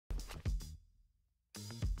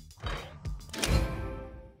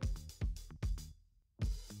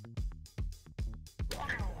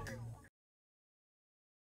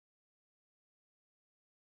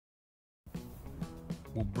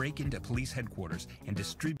will break into police headquarters and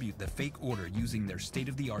distribute the fake order using their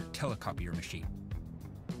state-of-the-art telecopier machine.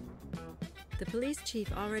 The police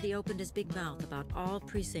chief already opened his big mouth about all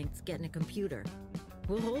precincts getting a computer.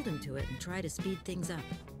 We'll hold him to it and try to speed things up.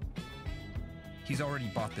 He's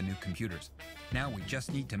already bought the new computers. Now we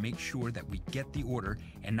just need to make sure that we get the order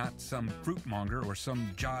and not some fruitmonger or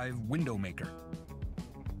some jive window maker.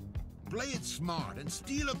 Play it smart and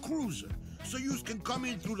steal a cruiser so you can come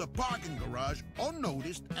in through the parking garage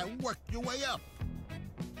unnoticed and work your way up.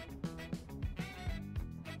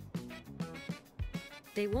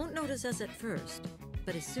 They won't notice us at first,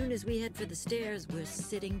 but as soon as we head for the stairs, we're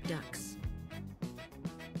sitting ducks.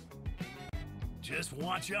 Just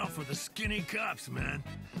watch out for the skinny cops, man.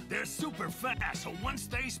 They're super fast, so once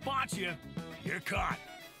they spot you, you're caught.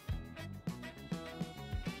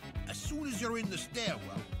 As soon as you're in the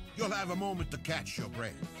stairwell, you'll have a moment to catch your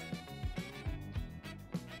breath.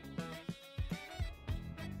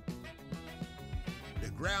 The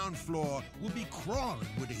ground floor will be crawling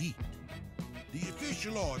with the heat. The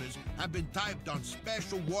official orders have been typed on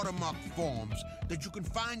special watermarked forms that you can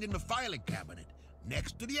find in the filing cabinet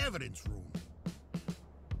next to the evidence room.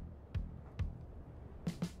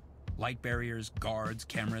 Light barriers, guards,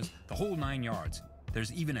 cameras, the whole 9 yards.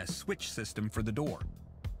 There's even a switch system for the door.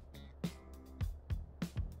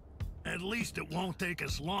 At least it won't take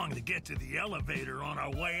us long to get to the elevator on our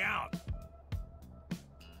way out.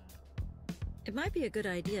 It might be a good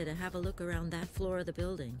idea to have a look around that floor of the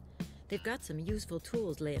building. They've got some useful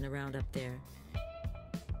tools laying around up there.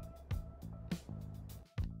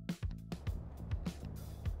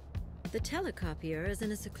 The telecopier is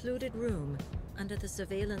in a secluded room, under the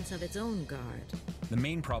surveillance of its own guard. The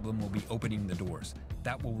main problem will be opening the doors.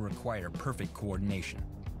 That will require perfect coordination.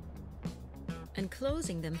 And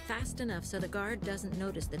closing them fast enough so the guard doesn't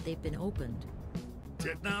notice that they've been opened.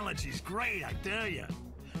 Technology's great, I tell ya.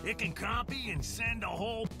 It can copy and send a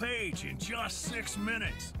whole page in just 6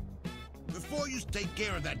 minutes. Before you take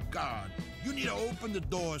care of that guard, you need to open the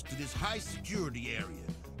doors to this high security area.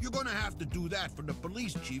 You're gonna have to do that from the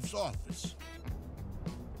police chief's office.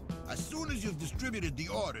 As soon as you've distributed the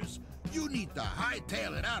orders, you need to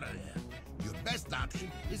hightail it out of there. Your best option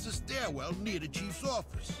is a stairwell near the chief's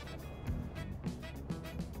office.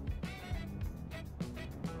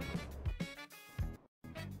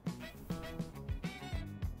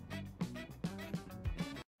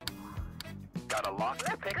 Got a lock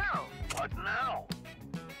to pick? Go! What now?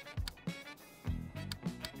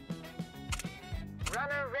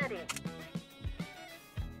 Runner ready.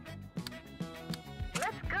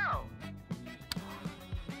 Let's go!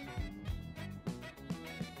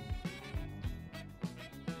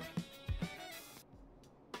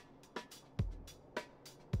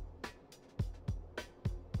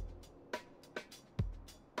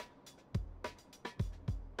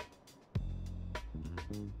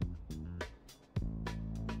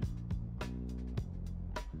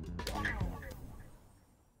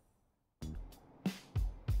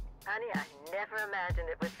 Honey, I never imagined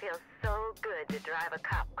it would feel so good to drive a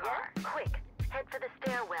cop car. Yeah? Quick, head for the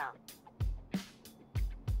stairwell.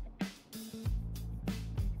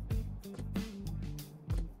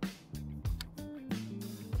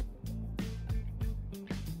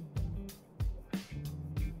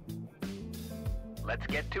 Let's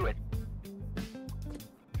get to it.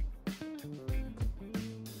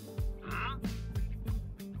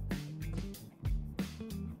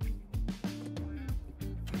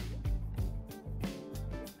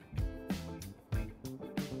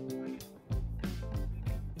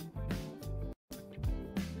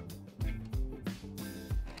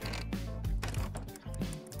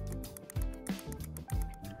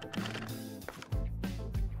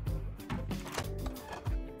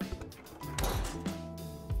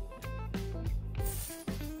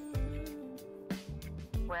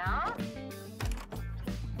 Well?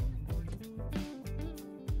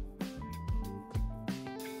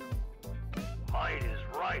 Might is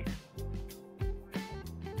right.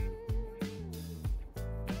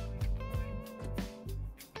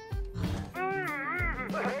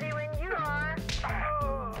 Ready when you are.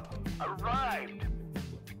 Arrived.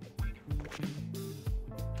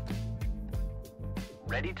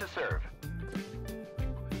 Ready to serve.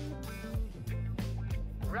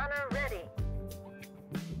 Runner ready.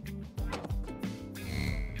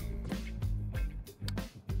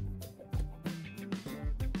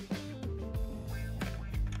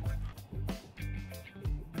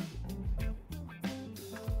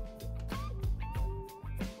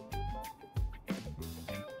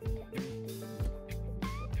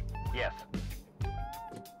 Yes.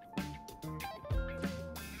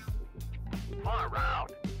 Far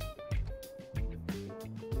out.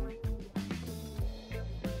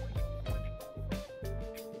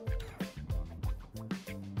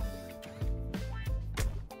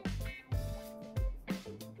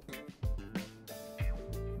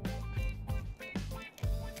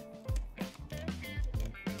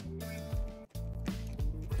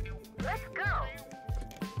 Let's go.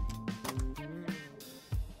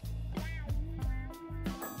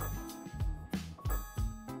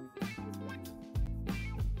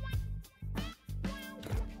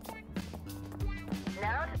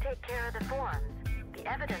 Now to take care of the forms. The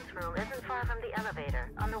evidence room isn't far from the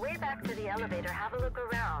elevator. On the way back to the elevator, have a look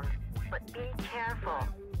around. But be careful.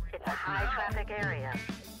 It's a high-traffic area.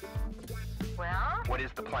 Well? What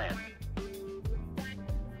is the plan?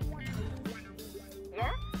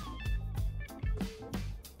 Yes?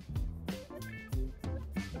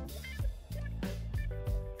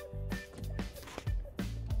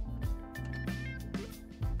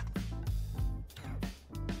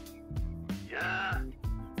 Yeah?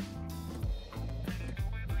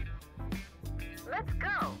 Let's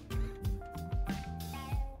go.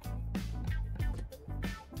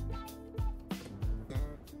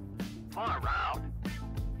 Far out.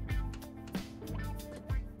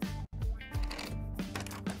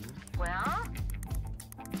 Well?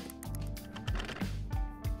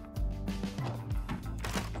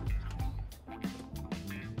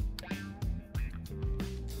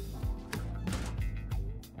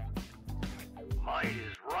 Might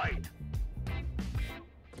is right.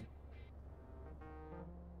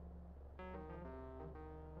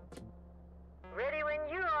 Ready when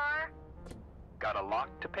you are. Got a lock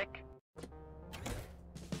to pick?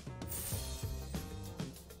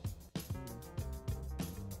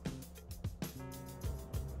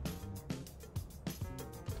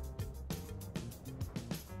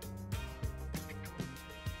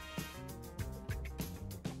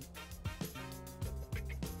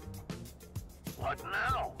 What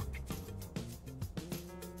now?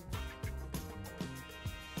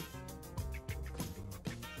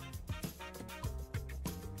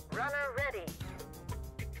 Runner ready.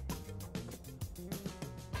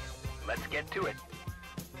 Let's get to it.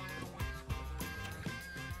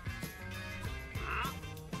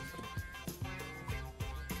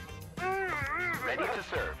 Ready to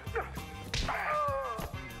serve.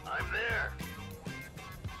 I'm there.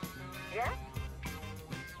 Yes?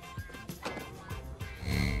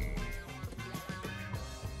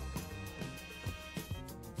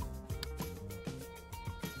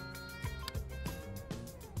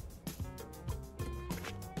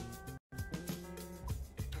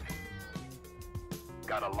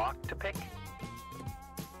 Got a lock to pick?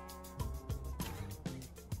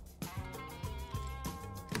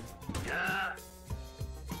 Yeah?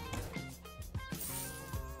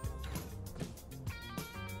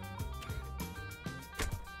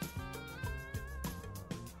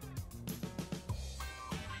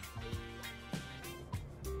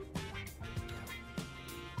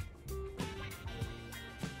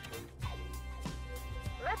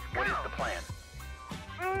 Let's go. What is the plan?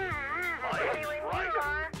 Ready when right. you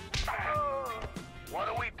are. What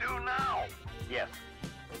do we do now? Yes.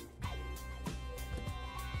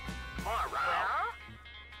 Far out. Well?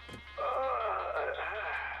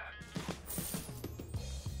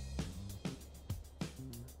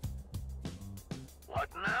 What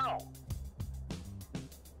now?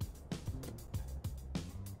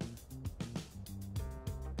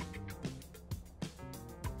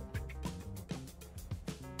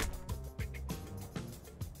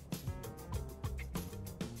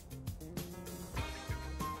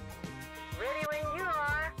 Ready when you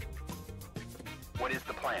are. What is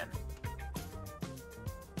the plan?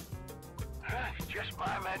 Just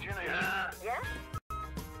my imagination. Yeah? Yes?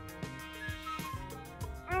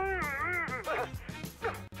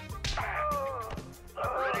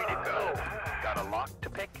 Ready to go. Got a lock to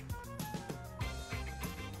pick?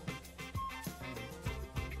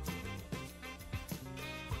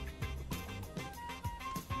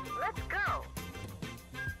 Let's go.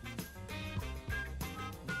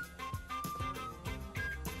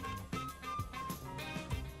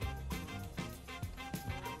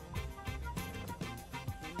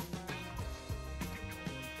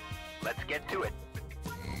 Let's get to it.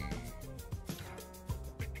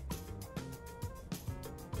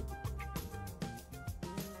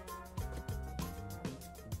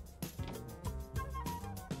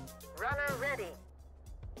 Runner ready.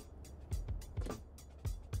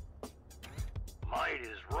 Might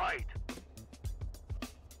is right.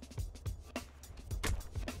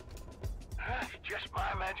 Just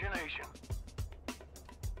my imagination.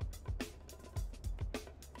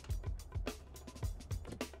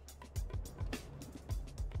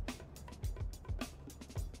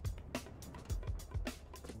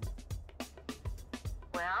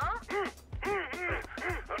 Well?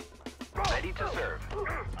 Ready to serve.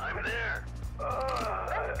 I'm there.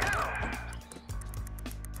 Let's go.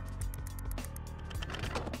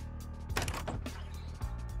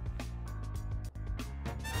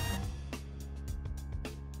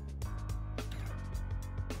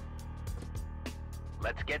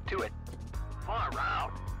 Let's get to it. Far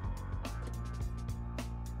out.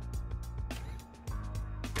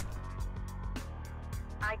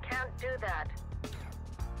 I can't do that.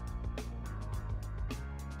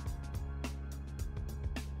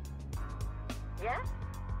 Yes?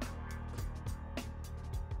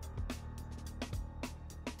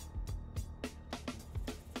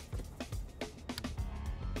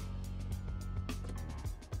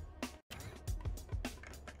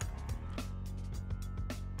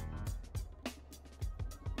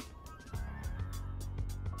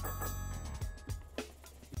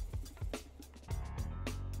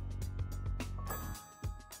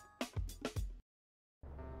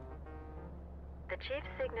 The chief's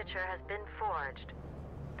signature has been forged.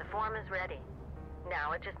 The form is ready.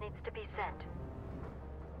 Now it just needs to be sent.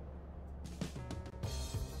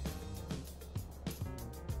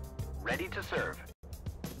 Ready to serve.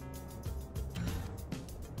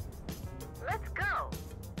 Let's go!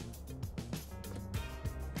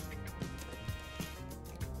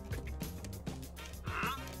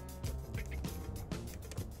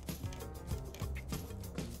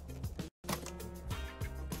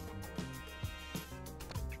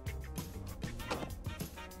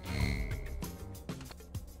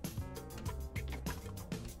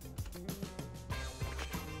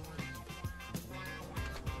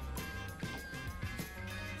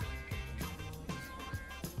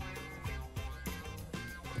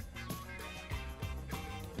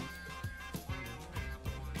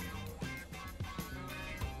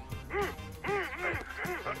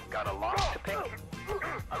 Got a lock to pick?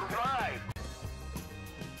 Arrived.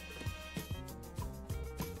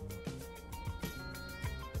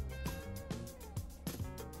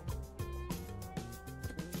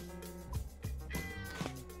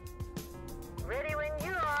 Ready when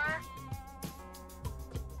you are.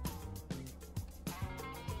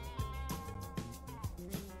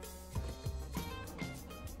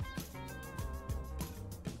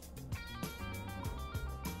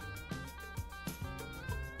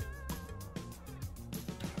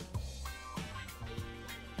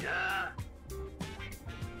 Yeah.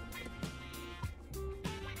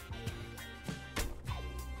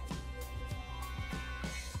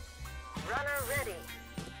 Runner ready.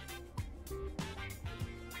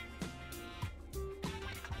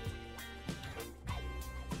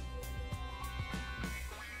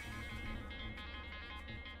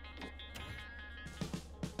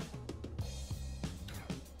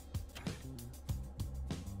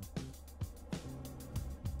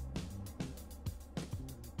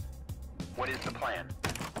 What is the plan?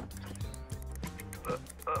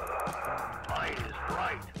 Might is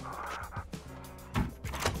right.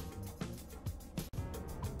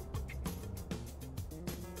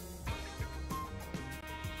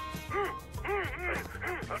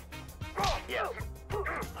 Yes.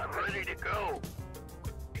 I'm ready to go.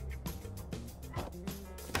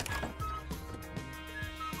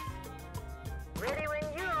 Ready when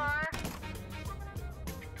you are.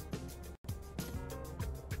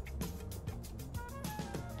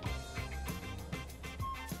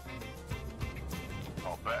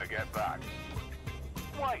 I'll better get back.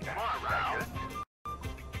 Wait, far out.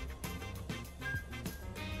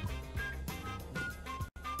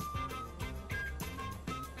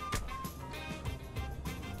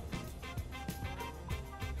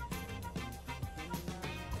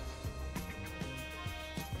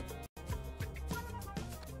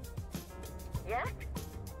 Yes?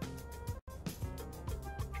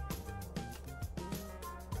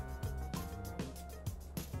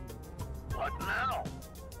 What now?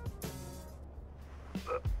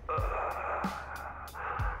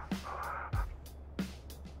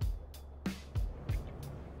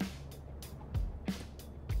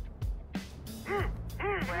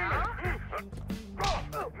 Well?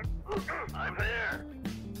 I'm there.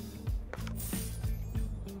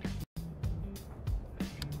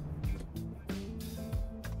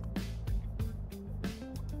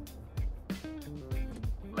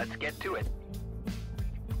 Let's get to it.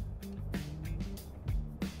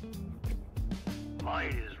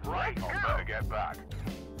 Might is right. Let's I'll go. better get back.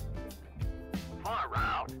 Far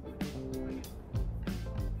out.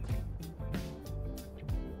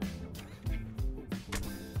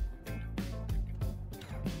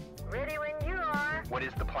 Ready when you are. What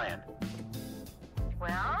is the plan?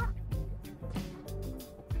 Well?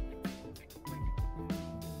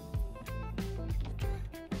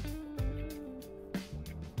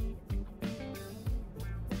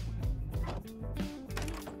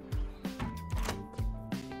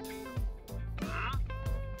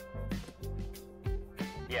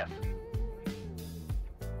 Yes.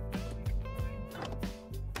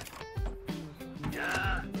 Yeah.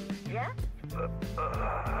 Yes?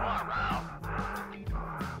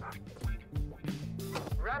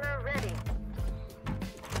 Runner ready.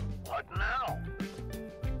 What now?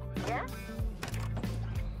 Yes?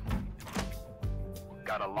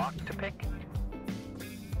 Got a lock to pick?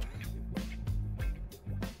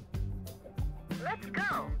 Let's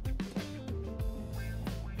go.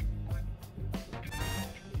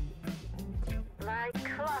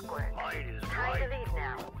 Like clockwork. Might is Time right. to leave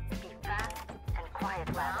now. Be fast and quiet,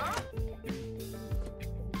 well?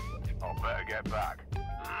 I'll better get back.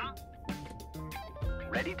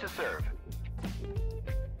 Ready to serve.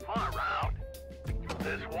 Far out.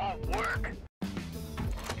 This won't work.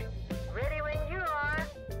 Ready when you are.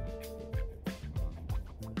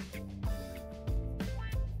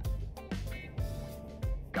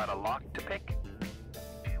 Got a lock to pick?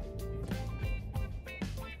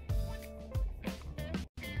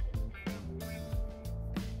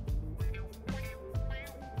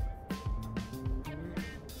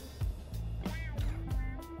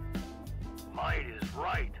 Might is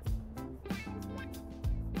right.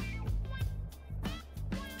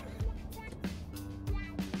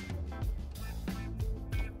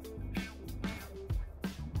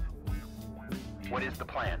 What is the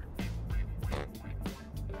plan?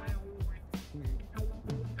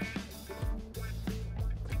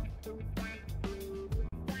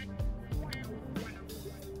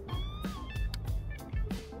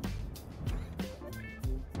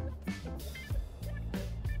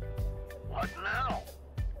 What now?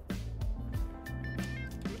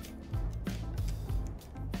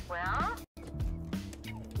 Well?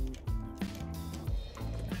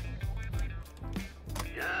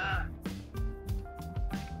 Yeah?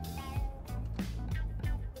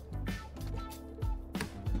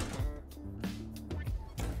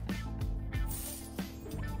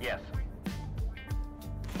 Yes.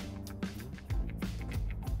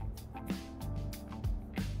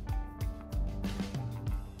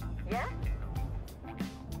 Yes?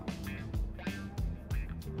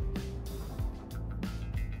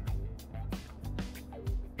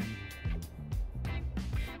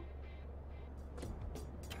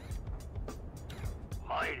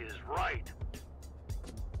 Might is right.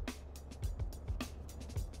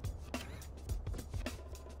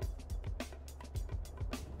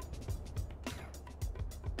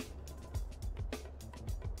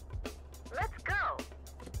 Let's go.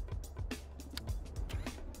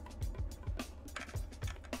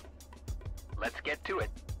 Let's get to it.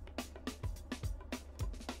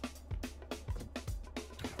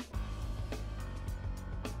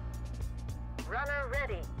 Runner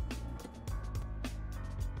ready.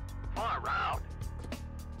 Far out.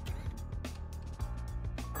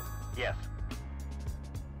 Yes.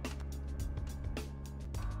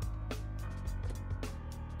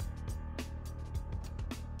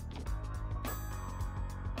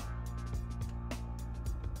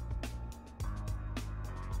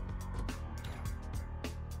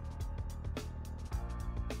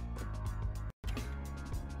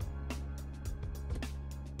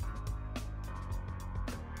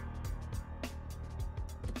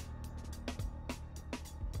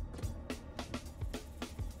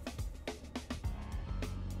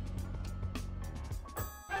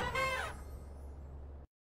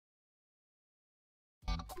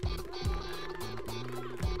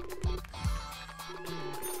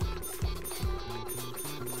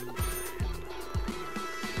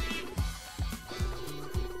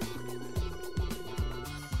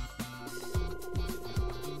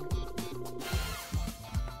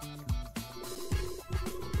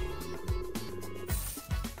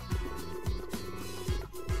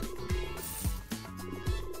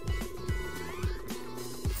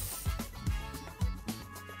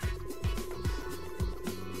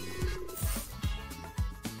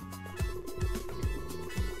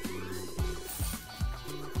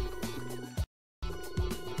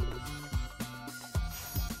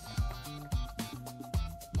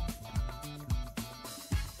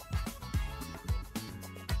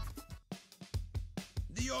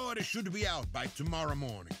 The order should be out by tomorrow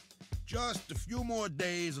morning. Just a few more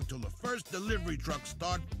days until the first delivery trucks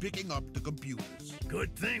start picking up the computers.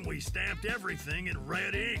 Good thing we stamped everything in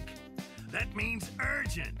red ink. That means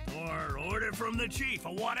urgent, or order from the chief,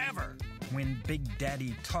 or whatever. When Big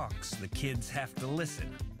Daddy talks, the kids have to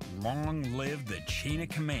listen. Long live the chain of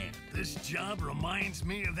command. This job reminds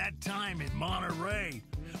me of that time in Monterey,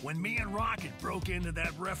 when me and Rocket broke into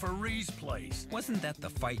that referee's place. Wasn't that the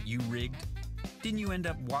fight you rigged? Didn't you end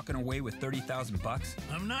up walking away with 30,000 bucks?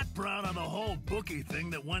 I'm not proud of the whole bookie thing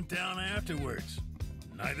that went down afterwards.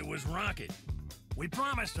 Neither was Rocket. We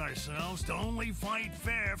promised ourselves to only fight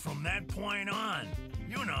fair from that point on.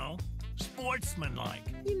 You know, sportsmanlike.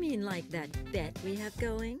 You mean like that bet we have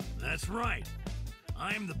going? That's right.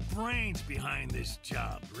 I'm the brains behind this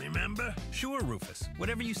job, remember? Sure, Rufus.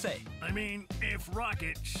 Whatever you say. I mean, if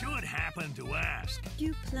Rocket should happen to ask.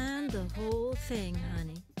 You planned the whole thing,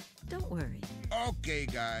 honey. Don't worry. Okay,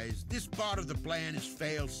 guys, this part of the plan is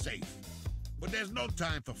fail-safe. But there's no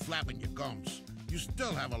time for flapping your gums. You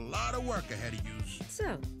still have a lot of work ahead of you.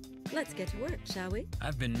 So, let's get to work, shall we?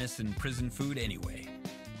 I've been missing prison food anyway.